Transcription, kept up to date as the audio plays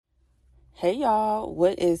Hey y'all,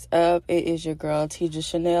 what is up? It is your girl Tidra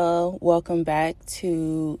Chanel. Welcome back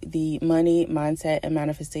to the Money, Mindset, and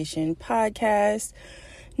Manifestation podcast.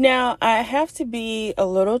 Now, I have to be a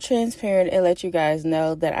little transparent and let you guys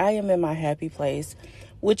know that I am in my happy place,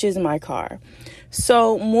 which is my car.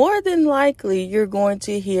 So more than likely, you're going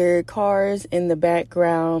to hear cars in the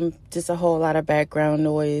background, just a whole lot of background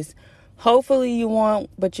noise. Hopefully you won't,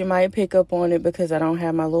 but you might pick up on it because I don't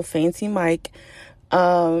have my little fancy mic.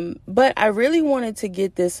 But I really wanted to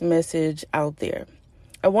get this message out there.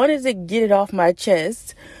 I wanted to get it off my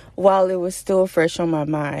chest while it was still fresh on my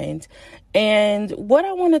mind. And what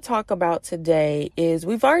I want to talk about today is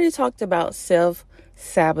we've already talked about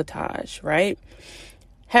self-sabotage, right?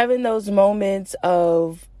 Having those moments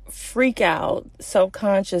of freak out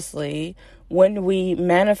subconsciously when we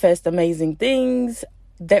manifest amazing things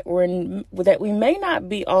that we may not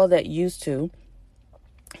be all that used to.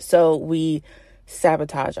 So we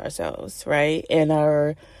sabotage ourselves, right? And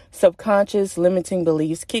our subconscious limiting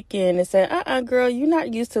beliefs kick in and say, girl, you're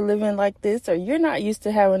not used to living like this, or you're not used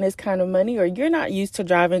to having this kind of money, or you're not used to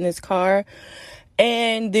driving this car.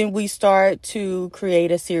 And then we start to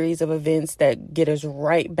create a series of events that get us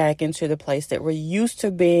right back into the place that we're used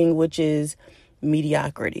to being, which is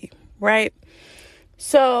mediocrity, right?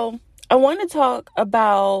 So I want to talk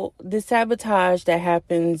about the sabotage that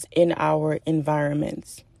happens in our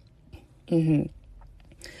environments.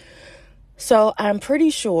 So I'm pretty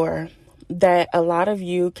sure that a lot of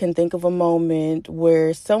you can think of a moment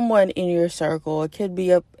where someone in your circle, it could be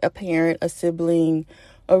a parent, a sibling,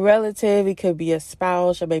 a relative, it could be a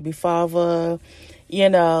spouse, a baby father,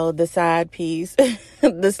 the side piece,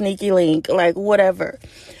 the sneaky link, like whatever.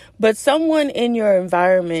 But someone in your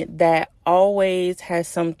environment that always has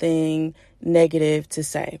something negative to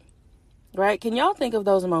say, right? Can y'all think of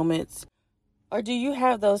those moments? Or do you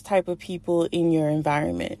have those type of people in your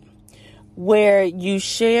environment where you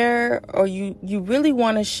share, or you really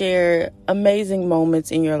want to share amazing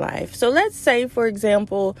moments in your life? So let's say, for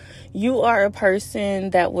example, you are a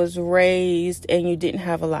person that was raised and you didn't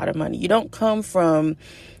have a lot of money. You don't come from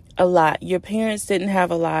a lot. Your parents didn't have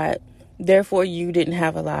a lot. Therefore, you didn't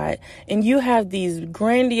have a lot. And you have these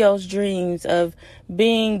grandiose dreams of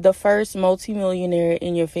being the first multimillionaire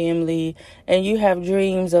in your family. And you have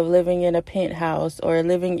dreams of living in a penthouse or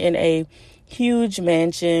living in a huge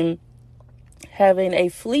mansion, having a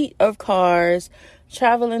fleet of cars,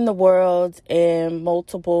 traveling the world, and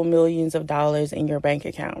multiple millions of dollars in your bank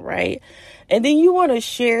account, right? And then you want to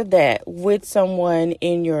share that with someone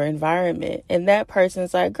in your environment. And that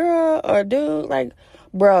person's like, girl or dude, like,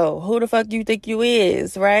 bro, who the fuck you think you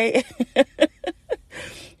is, right?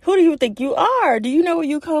 Who do you think you are? Do you know where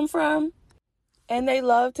you come from? And they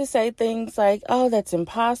love to say things like, oh, that's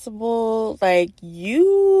impossible. Like,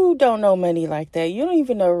 you don't know money like that. You don't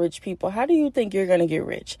even know rich people. How do you think you're going to get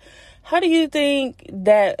rich? How do you think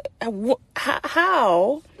that,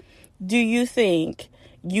 how do you think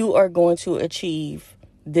you are going to achieve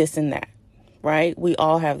this and that, right? We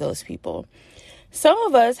all have those people. Some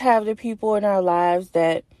of us have the people in our lives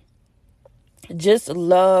that just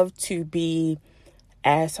love to be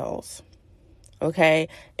assholes. Okay,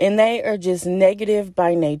 and they are just negative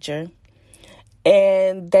by nature,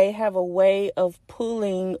 and they have a way of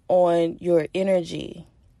pulling on your energy,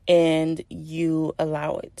 and you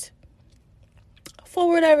allow it for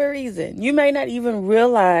whatever reason. You may not even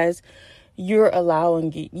realize you're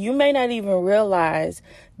allowing it. You may not even realize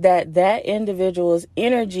that individual's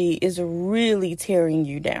energy is really tearing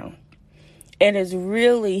you down and is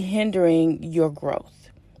really hindering your growth.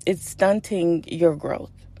 It's stunting your growth.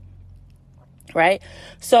 Right?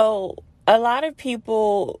 So a lot of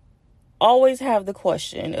people always have the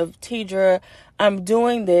question of, Tidra, I'm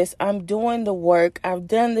doing this. I'm doing the work. I've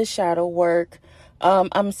done the shadow work.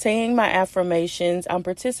 I'm saying my affirmations. I'm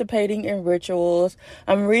participating in rituals.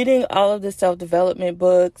 I'm reading all of the self-development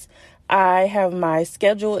books. I have my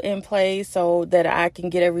schedule in place so that I can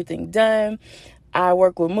get everything done. I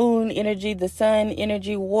work with moon energy, the sun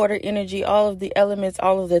energy, water energy, all of the elements,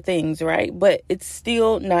 all of the things, right? But it's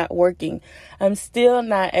still not working. I'm still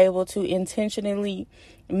not able to intentionally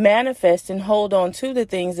manifest and hold on to the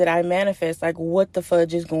things that I manifest. Like, what the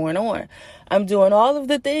fudge is going on? I'm doing all of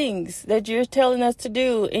the things that you're telling us to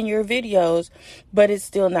do in your videos, but it's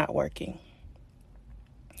still not working.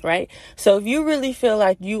 Right? So if you really feel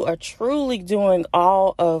like you are truly doing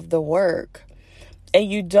all of the work, and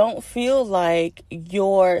you don't feel like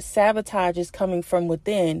your sabotage is coming from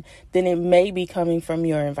within, then it may be coming from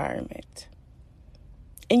your environment.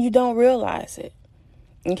 And you don't realize it.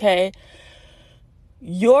 Okay?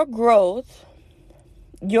 Your growth,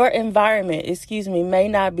 your environment, may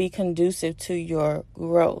not be conducive to your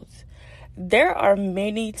growth. There are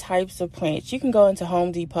many types of plants. You can go into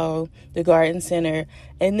Home Depot, the garden center,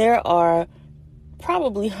 and there are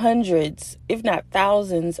probably hundreds, if not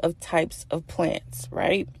thousands, of types of plants,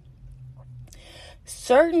 right?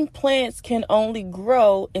 Certain plants can only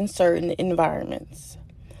grow in certain environments.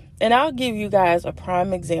 And I'll give you guys a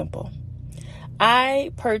prime example.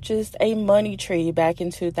 I purchased a money tree back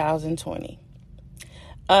in 2020.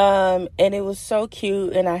 And it was so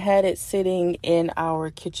cute, and I had it sitting in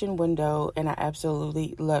our kitchen window, and I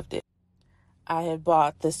absolutely loved it. I had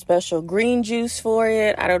bought the special green juice for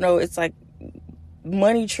it. I don't know, it's like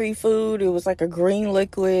money tree food. It was like a green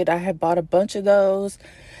liquid. I had bought a bunch of those.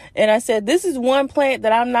 And I said, this is one plant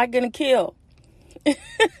that I'm not going to kill.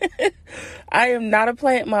 I am not a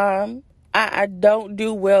plant mom. I don't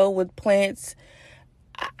do well with plants.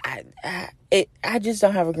 I just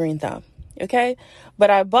don't have a green thumb. Okay. But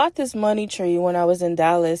I bought this money tree when I was in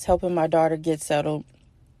Dallas helping my daughter get settled.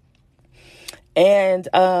 And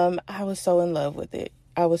I was so in love with it.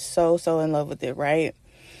 I was so in love with it, right?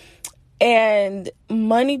 And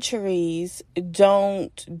money trees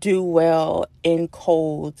don't do well in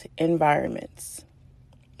cold environments.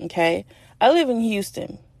 Okay? I live in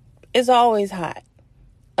Houston. It's always hot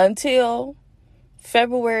until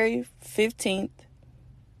February 15th,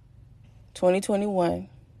 2021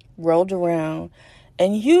 rolled around,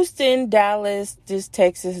 and Houston, Dallas,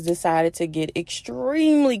 Texas decided to get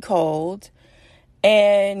extremely cold,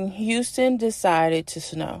 and Houston decided to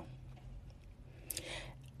snow.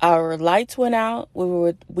 Our lights went out.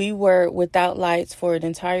 We were without lights for an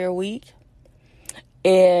entire week.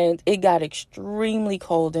 And it got extremely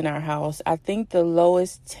cold in our house. I think the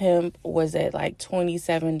lowest temp was at like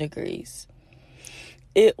 27 degrees.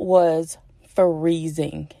 It was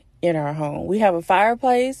freezing in our home. We have a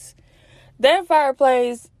fireplace. That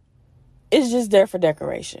fireplace is just there for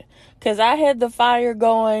decoration. Because I had the fire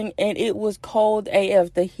going and it was cold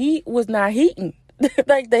AF. The heat was not heating.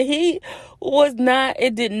 Like the heat was not,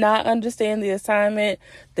 it did not understand the assignment.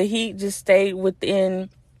 The heat just stayed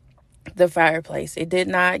within the fireplace. It did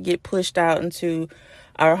not get pushed out into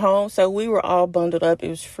our home. So we were all bundled up. It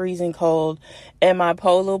was freezing cold. And my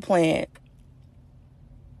polo plant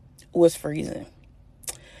was freezing.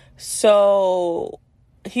 So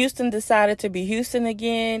Houston decided to be Houston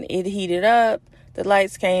again. It heated up. The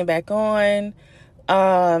lights came back on.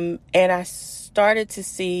 And I started to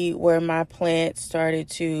see where my plant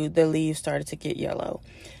the leaves started to get yellow.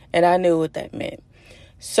 And I knew what that meant.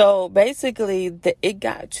 So basically, it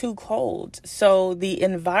got too cold. So the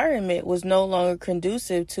environment was no longer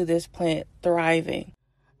conducive to this plant thriving.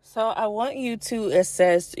 So I want you to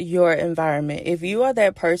assess your environment. If you are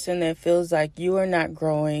that person that feels like you are not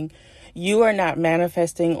growing, you are not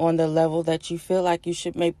manifesting on the level that you feel like you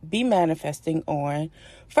should be manifesting on,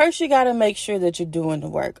 first you got to make sure that you're doing the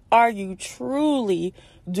work. Are you truly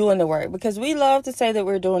doing the work? Because we love to say that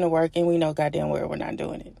we're doing the work and we know goddamn well we're not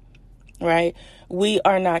doing it, right? We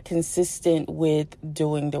are not consistent with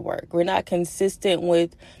doing the work. We're not consistent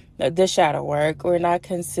with the shadow work. We're not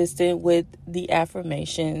consistent with the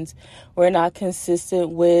affirmations. We're not consistent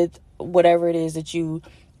with whatever it is that you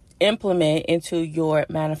implement into your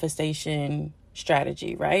manifestation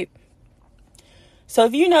strategy, right? So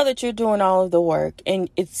if you know that you're doing all of the work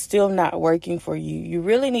and it's still not working for you, you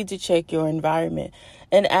really need to check your environment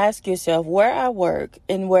and ask yourself, where I work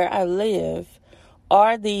and where I live,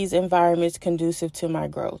 are these environments conducive to my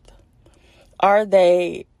growth? Are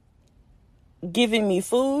they giving me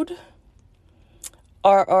food,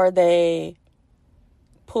 or are they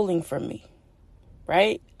pulling from me?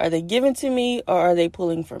 Right? Are they giving to me, or are they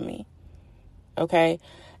pulling from me? Okay.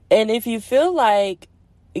 And if you feel like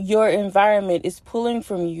your environment is pulling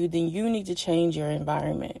from you, then you need to change your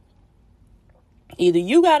environment. Either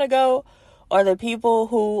you got to go, or the people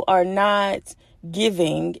who are not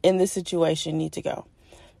giving in this situation need to go.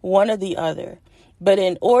 One or the other. But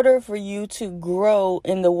in order for you to grow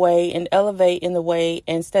in the way and elevate in the way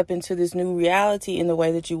and step into this new reality in the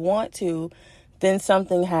way that you want to, then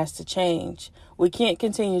something has to change. We can't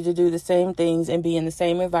continue to do the same things and be in the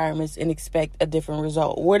same environments and expect a different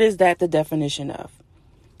result. What is that the definition of?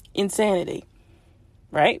 Insanity,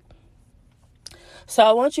 right? So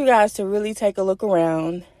I want you guys to really take a look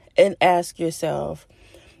around and ask yourself,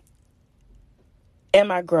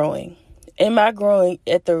 am I growing? Am I growing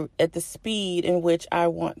at the speed in which I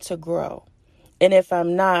want to grow? And if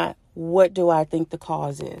I'm not, what do I think the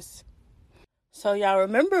cause is? So y'all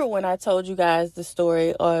remember when I told you guys the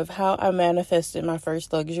story of how I manifested my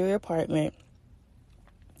first luxury apartment?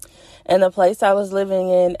 And the place I was living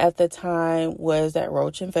in at the time was that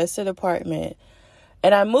roach-infested apartment.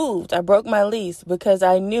 And I moved. I broke my lease because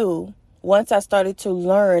I knew once I started to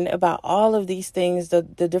learn about all of these things, the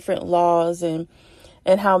different laws and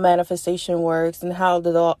how manifestation works and how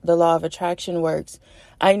the law of attraction works,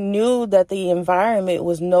 I knew that the environment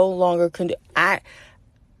was no longer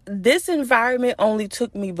this environment only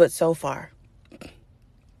took me but so far.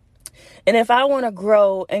 And if I want to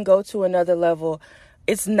grow and go to another level,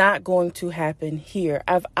 it's not going to happen here.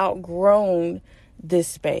 I've outgrown this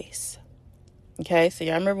space. Okay, so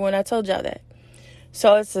y'all remember when I told y'all that?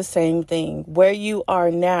 So it's the same thing. Where you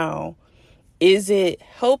are now, is it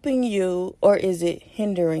helping you or is it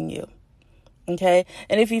hindering you? Okay,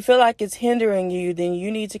 and if you feel like it's hindering you, then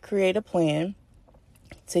you need to create a plan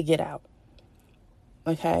to get out.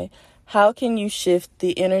 Okay, how can you shift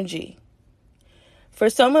the energy? For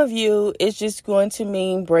some of you, it's just going to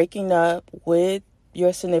mean breaking up with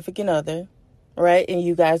your significant other, right? And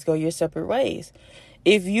you guys go your separate ways.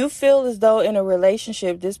 If you feel as though in a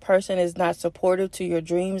relationship, this person is not supportive to your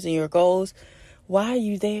dreams and your goals, why are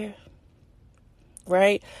you there?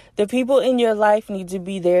 Right? The people in your life need to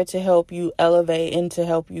be there to help you elevate and to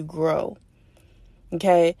help you grow.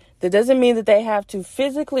 Okay? That doesn't mean that they have to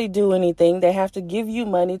physically do anything. They have to give you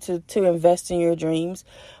money to invest in your dreams,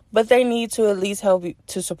 but they need to at least help you,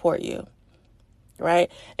 to support you.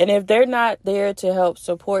 Right? And if they're not there to help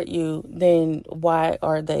support you, then why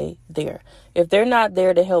are they there? If they're not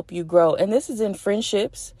there to help you grow, and this is in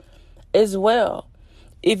friendships as well.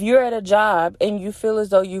 If you're at a job and you feel as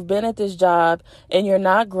though you've been at this job and you're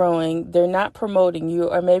not growing, they're not promoting you,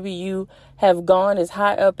 or maybe you have gone as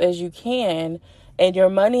high up as you can and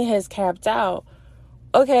your money has capped out.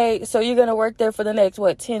 Okay, so you're going to work there for the next,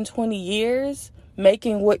 10, 20 years?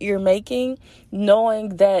 Making what you're making,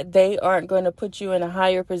 knowing that they aren't going to put you in a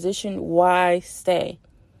higher position, why stay?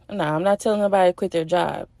 No, I'm not telling nobody to quit their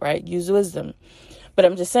job, right? Use wisdom. But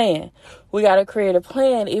I'm just saying, we got to create a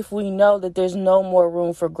plan if we know that there's no more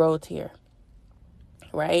room for growth here,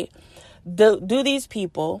 right? Do these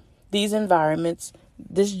people, these environments,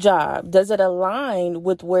 this job, does it align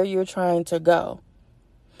with where you're trying to go?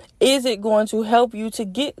 Is it going to help you to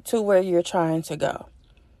get to where you're trying to go?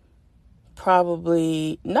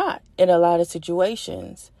 Probably not in a lot of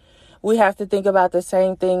situations. We have to think about the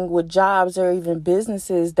same thing with jobs or even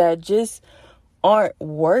businesses that just aren't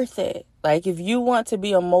worth it. Like if you want to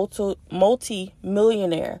be a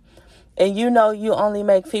multi-millionaire and you know you only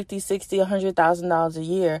make $50,000, $60,000, $100,000 a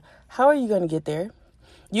year, how are you going to get there?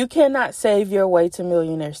 You cannot save your way to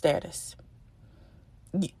millionaire status.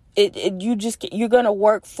 You're going to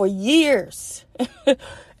work for years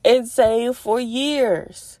and save for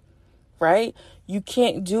years. Right? You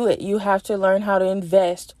can't do it. You have to learn how to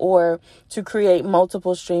invest or to create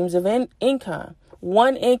multiple streams of income.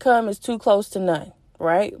 One income is too close to none,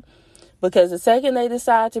 right? Because the second they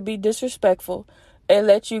decide to be disrespectful and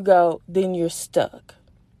let you go, then you're stuck.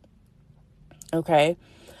 Okay?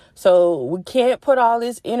 So we can't put all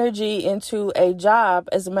this energy into a job.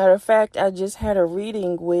 As a matter of fact, I just had a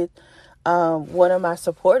reading with one of my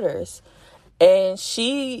supporters. And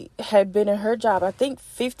she had been in her job, I think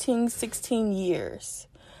 15, 16 years.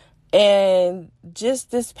 And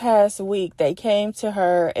just this past week, they came to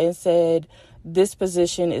her and said, this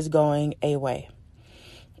position is going away.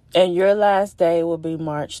 And your last day will be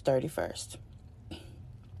March 31st.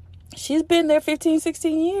 She's been there 15,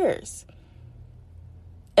 16 years.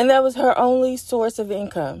 And that was her only source of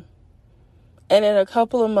income. And in a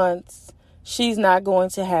couple of months, she's not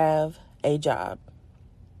going to have a job.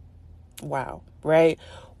 Wow, right?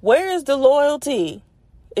 Where is the loyalty?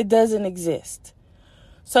 It doesn't exist.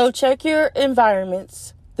 So check your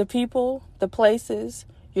environments, the people, the places,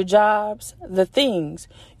 your jobs, the things.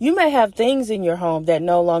 You may have things in your home that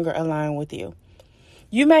no longer align with you.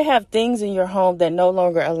 You may have things in your home that no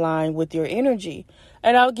longer align with your energy.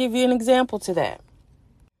 And I'll give you an example to that.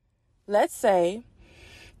 Let's say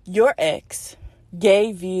your ex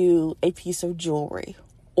gave you a piece of jewelry,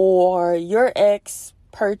 or your ex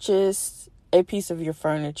purchased a piece of your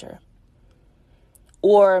furniture,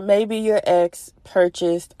 or maybe your ex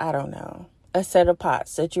purchased, I don't know, a set of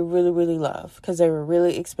pots that you really, really love because they were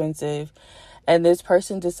really expensive, and this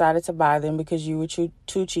person decided to buy them because you were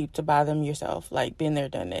too cheap to buy them yourself. Like, been there,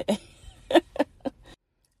 done it.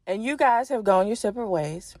 And you guys have gone your separate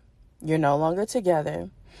ways. You're no longer together,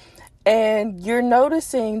 and you're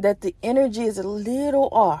noticing that the energy is a little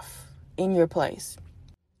off in your place.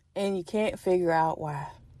 And you can't figure out why.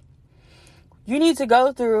 You need to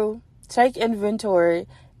go through, take inventory,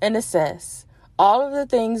 and assess all of the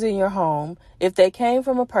things in your home. If they came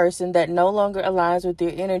from a person that no longer aligns with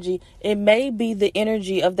your energy, it may be the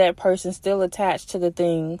energy of that person still attached to the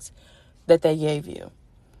things that they gave you.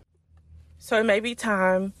 So it may be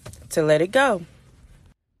time to let it go.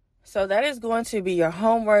 So that is going to be your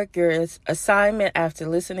homework, your assignment after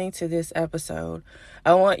listening to this episode.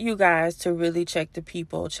 I want you guys to really check the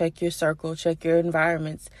people, check your circle, check your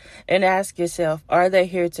environments, and ask yourself, are they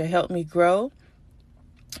here to help me grow,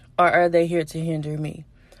 or are they here to hinder me?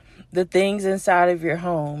 The things inside of your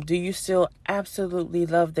home, do you still absolutely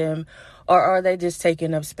love them, or are they just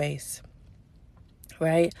taking up space?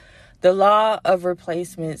 Right? The law of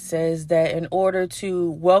replacement says that in order to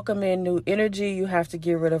welcome in new energy, you have to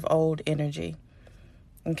get rid of old energy.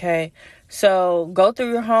 Okay? So go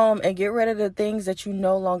through your home and get rid of the things that you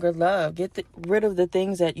no longer love. Rid of the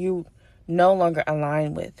things that you no longer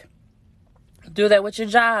align with. Do that with your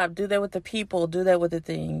job. Do that with the people. Do that with the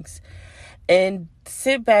things. And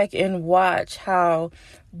sit back and watch how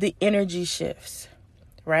the energy shifts,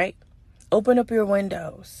 right? Open up your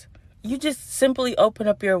windows. You just simply open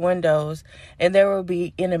up your windows and there will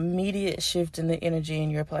be an immediate shift in the energy in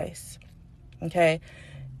your place. Okay?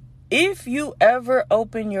 If you ever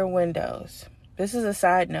open your windows, this is a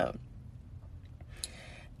side note,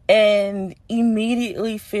 and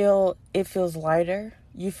immediately it feels lighter,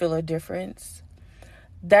 you feel a difference,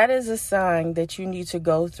 that is a sign that you need to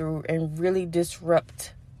go through and really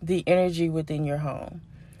disrupt the energy within your home.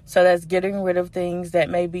 So that's getting rid of things that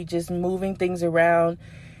may be just moving things around,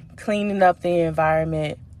 cleaning up the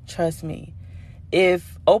environment. Trust me,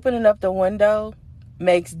 if opening up the window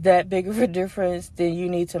makes that big of a difference, then you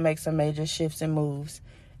need to make some major shifts and moves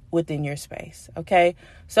within your space. Okay,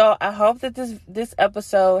 so I hope that this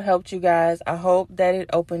episode helped you guys. I hope that it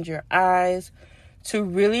opened your eyes to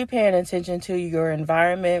really paying attention to your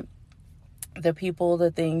environment, the people,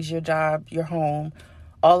 the things, your job, your home,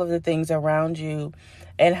 all of the things around you,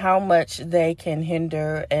 and how much they can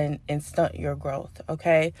hinder and stunt your growth.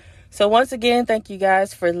 Okay, so once again, thank you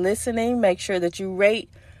guys for listening. Make sure that you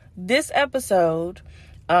rate this episode,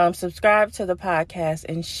 subscribe to the podcast,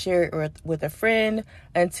 and share it with a friend.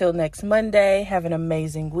 Until next Monday, have an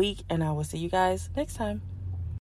amazing week, and I will see you guys next time.